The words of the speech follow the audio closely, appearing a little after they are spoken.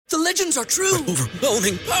The legends are true.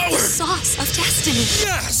 Overwhelming power! Sauce of destiny.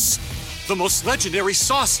 Yes! The most legendary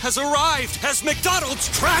sauce has arrived as McDonald's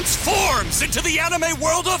transforms into the anime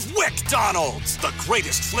world of WickDonald's. The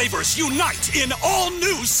greatest flavors unite in all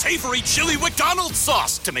new savory chili McDonald's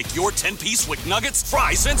sauce to make your 10-piece Wick Nuggets,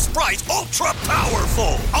 fries, and Sprite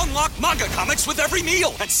ultra-powerful. Unlock manga comics with every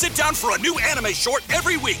meal and sit down for a new anime short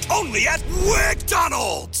every week only at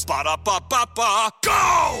WickDonald's. Ba-da-ba-ba-ba,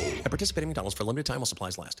 go! At participating McDonald's for a limited time while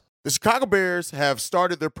supplies last. The Chicago Bears have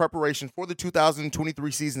started their preparation for the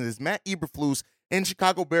 2023 season as Matt Eberflus and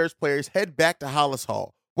Chicago Bears players head back to Hollis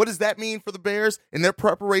Hall. What does that mean for the Bears and their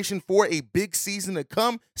preparation for a big season to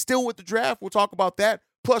come? Still with the draft, we'll talk about that.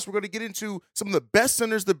 Plus, we're going to get into some of the best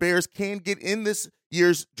centers the Bears can get in this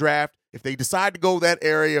year's draft if they decide to go that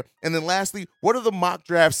area. And then lastly, what are the mock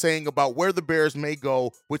drafts saying about where the Bears may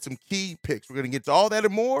go with some key picks? We're going to get to all that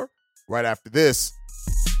and more right after this.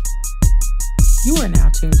 You are now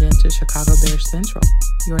tuned in to Chicago Bears Central,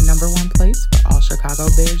 your number one place for all Chicago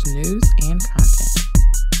Bears news and content.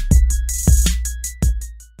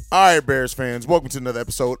 All right, Bears fans, welcome to another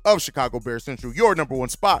episode of Chicago Bears Central, your number one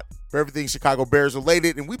spot for everything Chicago Bears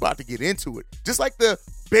related, and we about to get into it, just like the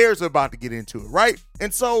Bears are about to get into it, right?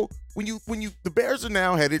 And so when the Bears are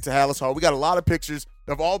now headed to Hallis Hall, we got a lot of pictures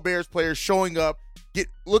of all Bears players showing up,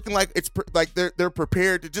 looking like it's like they're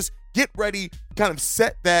prepared to just get ready, kind of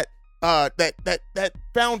set that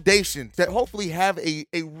foundation to hopefully have a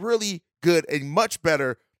really good, a much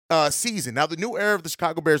better season. Now, the new era of the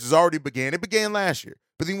Chicago Bears has already began. It began last year.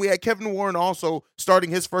 But then we had Kevin Warren also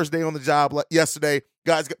starting his first day on the job yesterday.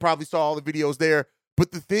 Guys probably saw all the videos there.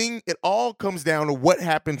 But the thing, it all comes down to what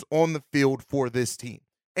happens on the field for this team.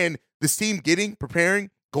 And this team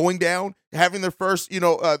preparing, going down, having their first,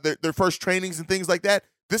 their first trainings and things like that.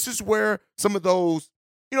 This is where some of those,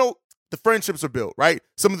 the friendships are built, right?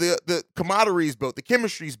 Some of the camaraderie is built, the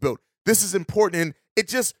chemistry is built. This is important, and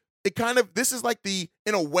this is like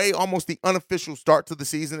in a way, almost the unofficial start to the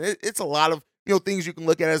season. It's a lot of, things you can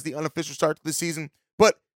look at as the unofficial start to the season,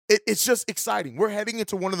 but it's just exciting. We're heading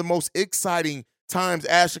into one of the most exciting times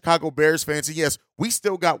as Chicago Bears fans, and yes, we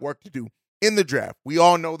still got work to do in the draft. We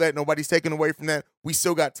all know that. Nobody's taking away from that. We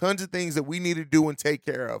still got tons of things that we need to do and take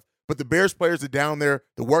care of. But the Bears players are down there,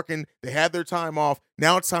 they're working, they had their time off.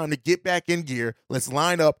 Now it's time to get back in gear. Let's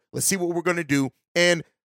line up. Let's see what we're going to do. And,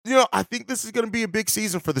 I think this is going to be a big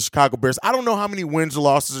season for the Chicago Bears. I don't know how many wins or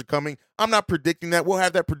losses are coming. I'm not predicting that. We'll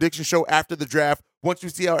have that prediction show after the draft once we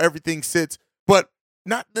see how everything sits. But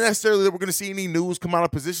not necessarily that we're going to see any news come out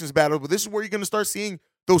of positions battle, but this is where you're going to start seeing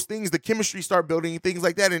those things, the chemistry start building and things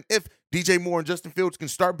like that. And if DJ Moore and Justin Fields can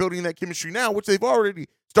start building that chemistry now, which they've already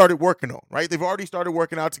started working on, right? They've already started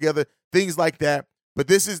working out together, things like that. But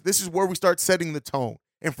this is where we start setting the tone.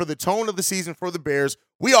 And for the tone of the season for the Bears,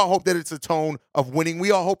 we all hope that it's a tone of winning.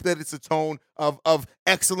 We all hope that it's a tone of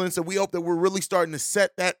excellence. And we hope that we're really starting to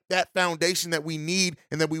set that foundation that we need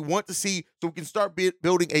and that we want to see so we can start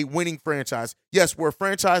building a winning franchise. Yes, we're a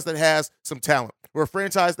franchise that has some talent. We're a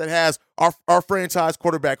franchise that has our franchise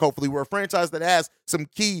quarterback, hopefully. We're a franchise that has some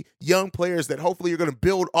key young players that hopefully are going to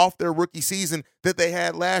build off their rookie season that they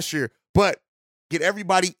had last year. But get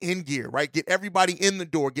everybody in gear, right? Get everybody in the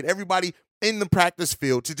door. Get everybody in the practice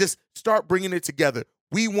field to just start bringing it together.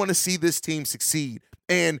 We want to see this team succeed.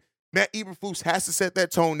 And Matt Eberflus has to set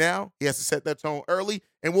that tone now. He has to set that tone early,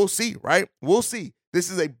 and we'll see, right? We'll see. This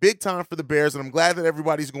is a big time for the Bears, and I'm glad that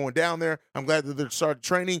everybody's going down there. I'm glad that they're starting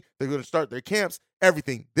training. They're going to start their camps,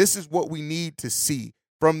 everything. This is what we need to see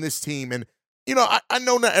from this team. And, I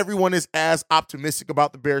know not everyone is as optimistic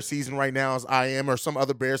about the Bears season right now as I am or some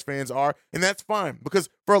other Bears fans are, and that's fine because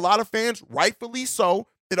for a lot of fans, rightfully so,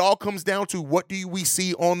 it all comes down to what do we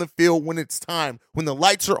see on the field when it's time, when the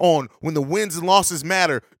lights are on, when the wins and losses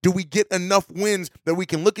matter. Do we get enough wins that we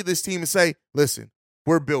can look at this team and say, listen,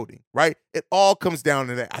 we're building, right? It all comes down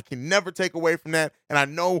to that. I can never take away from that. And I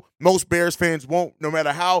know most Bears fans won't, no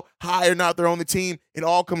matter how high or not they're on the team. It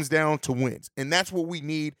all comes down to wins. And that's what we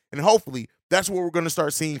need. And hopefully that's what we're going to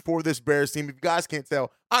start seeing for this Bears team. If you guys can't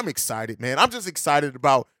tell, I'm excited, man. I'm just excited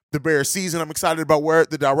about the Bears season. I'm excited about where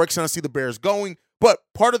the direction I see the Bears going. But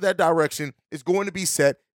part of that direction is going to be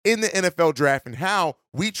set in the NFL draft and how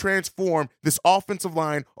we transform this offensive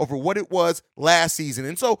line over what it was last season.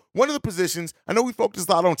 And so one of the positions, I know we focus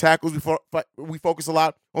a lot on tackles, we focus a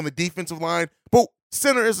lot on the defensive line, but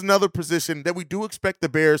center is another position that we do expect the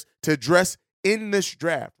Bears to address in this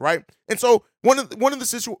draft, right? And so one of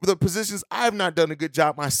the positions I have not done a good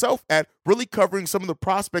job myself at really covering some of the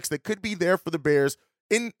prospects that could be there for the Bears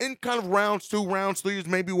in kind of rounds 2, rounds 3,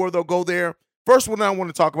 maybe where they'll go there. First one I want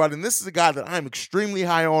to talk about, and this is a guy that I'm extremely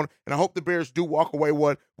high on, and I hope the Bears do walk away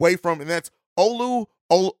from, and that's Olu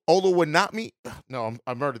Oluwatimi. No,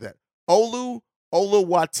 I murdered that.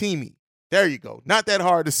 Oluwatimi. There you go. Not that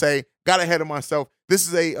hard to say. Got ahead of myself. This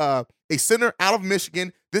is a center out of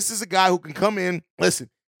Michigan. This is a guy who can come in. Listen,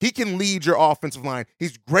 he can lead your offensive line.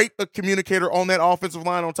 He's great a communicator on that offensive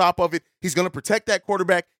line. On top of it, he's going to protect that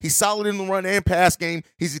quarterback. He's solid in the run and pass game.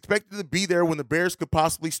 He's expected to be there when the Bears could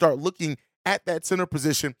possibly start looking at that center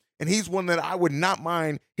position. And he's one that I would not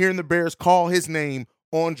mind hearing the Bears call his name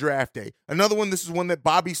on draft day. Another one, this is one that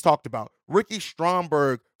Bobby's talked about. Ricky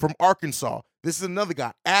Stromberg from Arkansas. This is another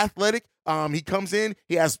guy, athletic. He comes in.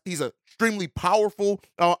 He's a extremely powerful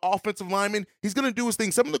offensive lineman. He's going to do his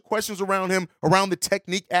thing. Some of the questions around him, around the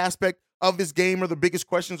technique aspect of his game, are the biggest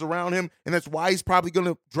questions around him, and that's why he's probably going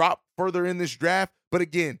to drop further in this draft. But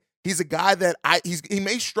again, he's a guy that he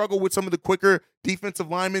may struggle with some of the quicker defensive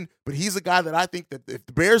linemen, but he's a guy that I think that if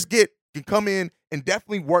the Bears can come in and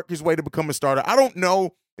definitely work his way to become a starter. I don't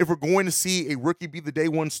know if we're going to see a rookie be the day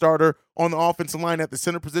one starter on the offensive line at the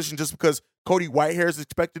center position just because Cody Whitehair is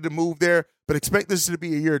expected to move there, but expect this to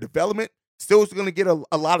be a year of development. Still is going to get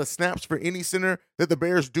a lot of snaps for any center that the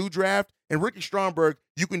Bears do draft, and Ricky Stromberg,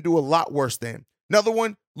 you can do a lot worse than. Another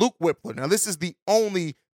one, Luke Whippler. Now, this is the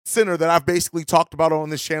only center that I've basically talked about on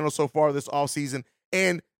this channel so far this offseason,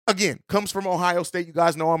 and again, comes from Ohio State. You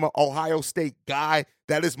guys know I'm an Ohio State guy.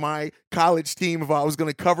 That is my college team if I was going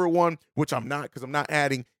to cover one, which I'm not because I'm not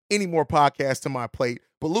adding any more podcasts to my plate.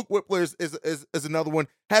 But Luke Whippler is another one.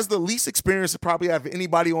 Has the least experience probably out of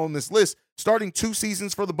anybody on this list, starting 2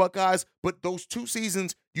 seasons for the Buckeyes, but those 2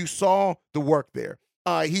 seasons, you saw the work there.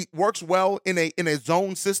 He works well in a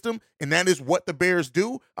zone system, and that is what the Bears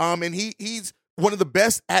do. And he's one of the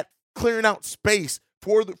best at clearing out space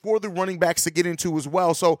for the running backs to get into as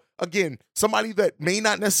well. So again, somebody that may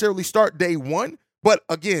not necessarily start day one, but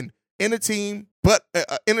again, in a team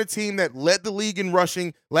that led the league in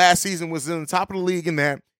rushing last season, was in the top of the league in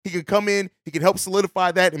that. He could come in, he could help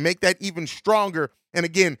solidify that and make that even stronger. And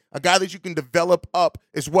again, a guy that you can develop up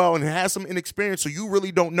as well and has some inexperience, so you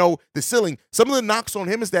really don't know the ceiling. Some of the knocks on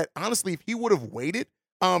him is that, honestly, if he would have waited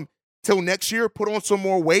till next year, put on some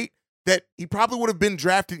more weight, that he probably would have been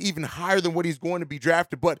drafted even higher than what he's going to be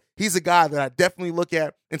drafted. But he's a guy that I definitely look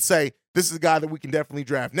at and say, this is a guy that we can definitely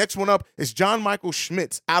draft. Next one up is John Michael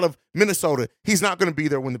Schmitz out of Minnesota. He's not going to be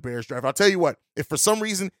there when the Bears draft. I'll tell you what, if for some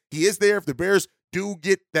reason he is there, if the Bears do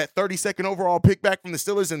get that 32nd overall pick back from the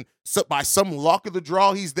Steelers and by some luck of the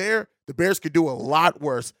draw he's there, the Bears could do a lot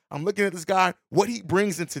worse. I'm looking at this guy, what he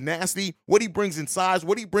brings in tenacity, what he brings in size,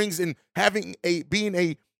 what he brings in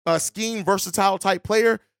being a scheme versatile type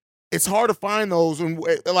player. It's hard to find those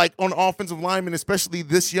like on offensive linemen, especially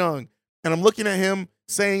this young. And I'm looking at him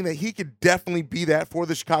saying that he could definitely be that for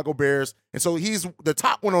the Chicago Bears. And so he's the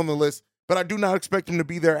top one on the list, but I do not expect him to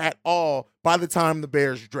be there at all by the time the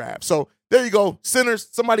Bears draft. So there you go. Centers,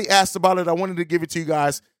 somebody asked about it. I wanted to give it to you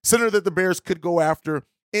guys. Center that the Bears could go after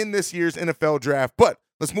in this year's NFL draft. But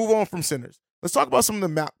let's move on from centers. Let's talk about some of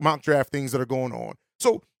the mock draft things that are going on.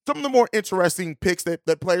 So some of the more interesting picks that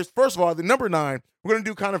players, first of all, the number 9, we're going to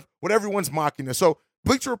do kind of what everyone's mocking this. So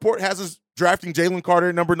Bleacher Report has us drafting Jalen Carter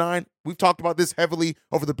at number 9. We've talked about this heavily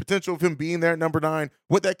over the potential of him being there at number 9,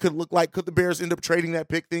 what that could look like. Could the Bears end up trading that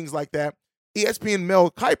pick, things like that. ESPN Mel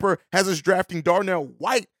Kiper has us drafting Darnell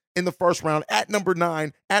White in the first round at number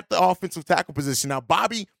 9 at the offensive tackle position. Now,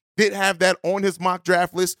 Bobby did have that on his mock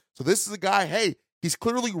draft list. So this is a guy, hey, he's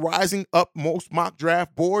clearly rising up most mock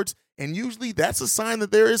draft boards. And usually that's a sign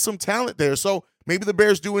that there is some talent there. So maybe the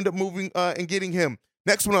Bears do end up moving and getting him.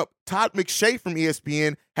 Next one up, Todd McShay from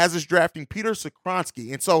ESPN has us drafting Peter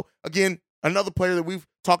Skoronski. And so, again, another player that we've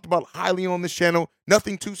talked about highly on this channel.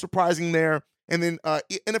 Nothing too surprising there. And then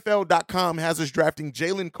NFL.com has us drafting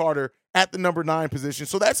Jalen Carter at the number 9 position.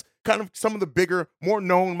 So that's kind of some of the bigger, more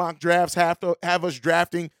known mock drafts have us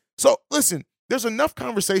drafting. So listen, there's enough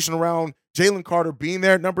conversation around Jalen Carter being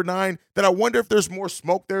there at number 9 that I wonder if there's more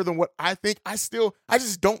smoke there than what I think. I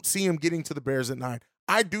just don't see him getting to the Bears at 9.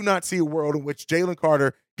 I do not see a world in which Jalen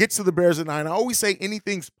Carter gets to the Bears at 9. I always say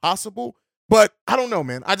anything's possible, but I don't know,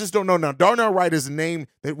 man. I just don't know. Now, Darnell Wright is a name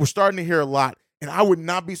that we're starting to hear a lot, and I would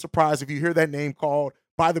not be surprised if you hear that name called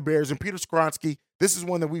by the Bears. And Peter Skoronski, this is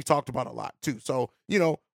one that we've talked about a lot too. So,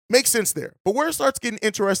 makes sense there. But where it starts getting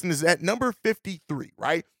interesting is at number 53,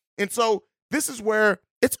 right? And so this is where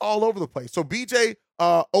it's all over the place. So BJ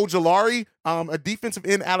Ojulari, a defensive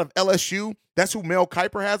end out of LSU, that's who Mel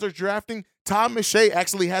Kiper has us drafting. Tom McShay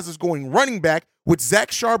actually has us going running back with Zach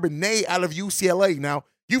Charbonnet out of UCLA. Now,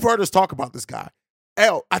 you've heard us talk about this guy.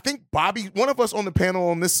 I think Bobby, one of us on the panel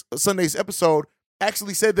on this Sunday's episode,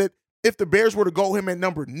 actually said that if the Bears were to go him at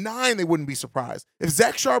number 9, they wouldn't be surprised. If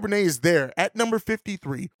Zach Charbonnet is there at number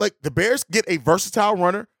 53, like the Bears get a versatile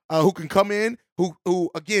runner who can come in, who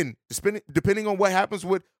again, depending on what happens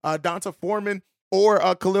with Donta Foreman or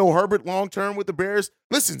Khalil Herbert long-term with the Bears.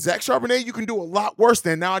 Listen, Zach Charbonnet, you can do a lot worse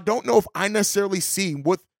than. Now, I don't know if I necessarily see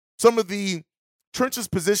with some of the trenches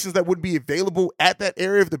positions that would be available at that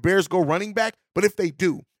area if the Bears go running back, but if they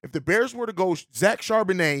do, if the Bears were to go Zach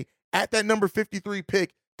Charbonnet at that number 53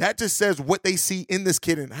 pick, that just says what they see in this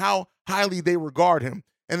kid and how highly they regard him.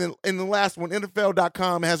 And then in the last one,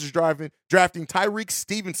 NFL.com has us drafting Tyreek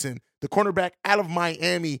Stevenson, the cornerback out of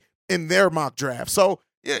Miami, in their mock draft. So,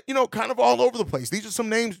 yeah, kind of all over the place. These are some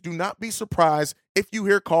names. Do not be surprised if you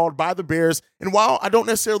hear called by the Bears. And while I don't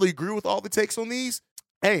necessarily agree with all the takes on these,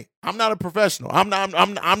 hey, I'm not a professional. I'm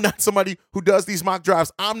not somebody who does these mock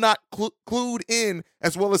drafts. I'm not clued in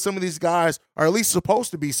as well as some of these guys are at least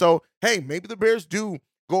supposed to be. So, hey, maybe the Bears do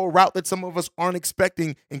go a route that some of us aren't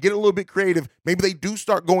expecting and get a little bit creative. Maybe they do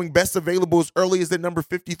start going best available as early as that number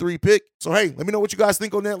 53 pick. So, hey, let me know what you guys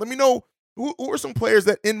think on that. Let me know who are some players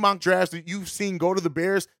that in mock drafts that you've seen go to the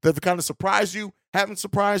Bears that have kind of surprised you, haven't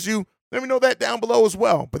surprised you. Let me know that down below as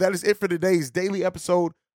well. But that is it for today's daily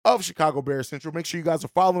episode of Chicago Bears Central. Make sure you guys are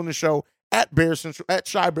following the show at Bears Central, at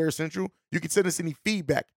Shy Bears Central. You can send us any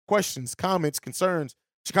feedback, questions, comments, concerns,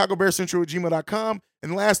 ChicagoBearsCentral@gmail.com.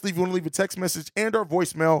 And lastly, if you want to leave a text message and our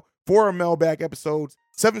voicemail for our mailbag episodes,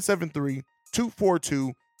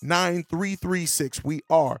 773-242-9336. We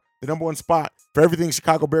are the number one spot for everything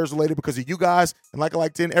Chicago Bears related because of you guys. And like I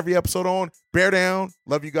like to end every episode on, bear down.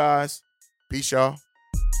 Love you guys. Peace, y'all.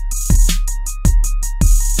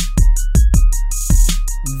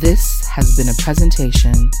 This has been a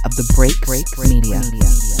presentation of the Break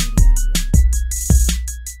Media.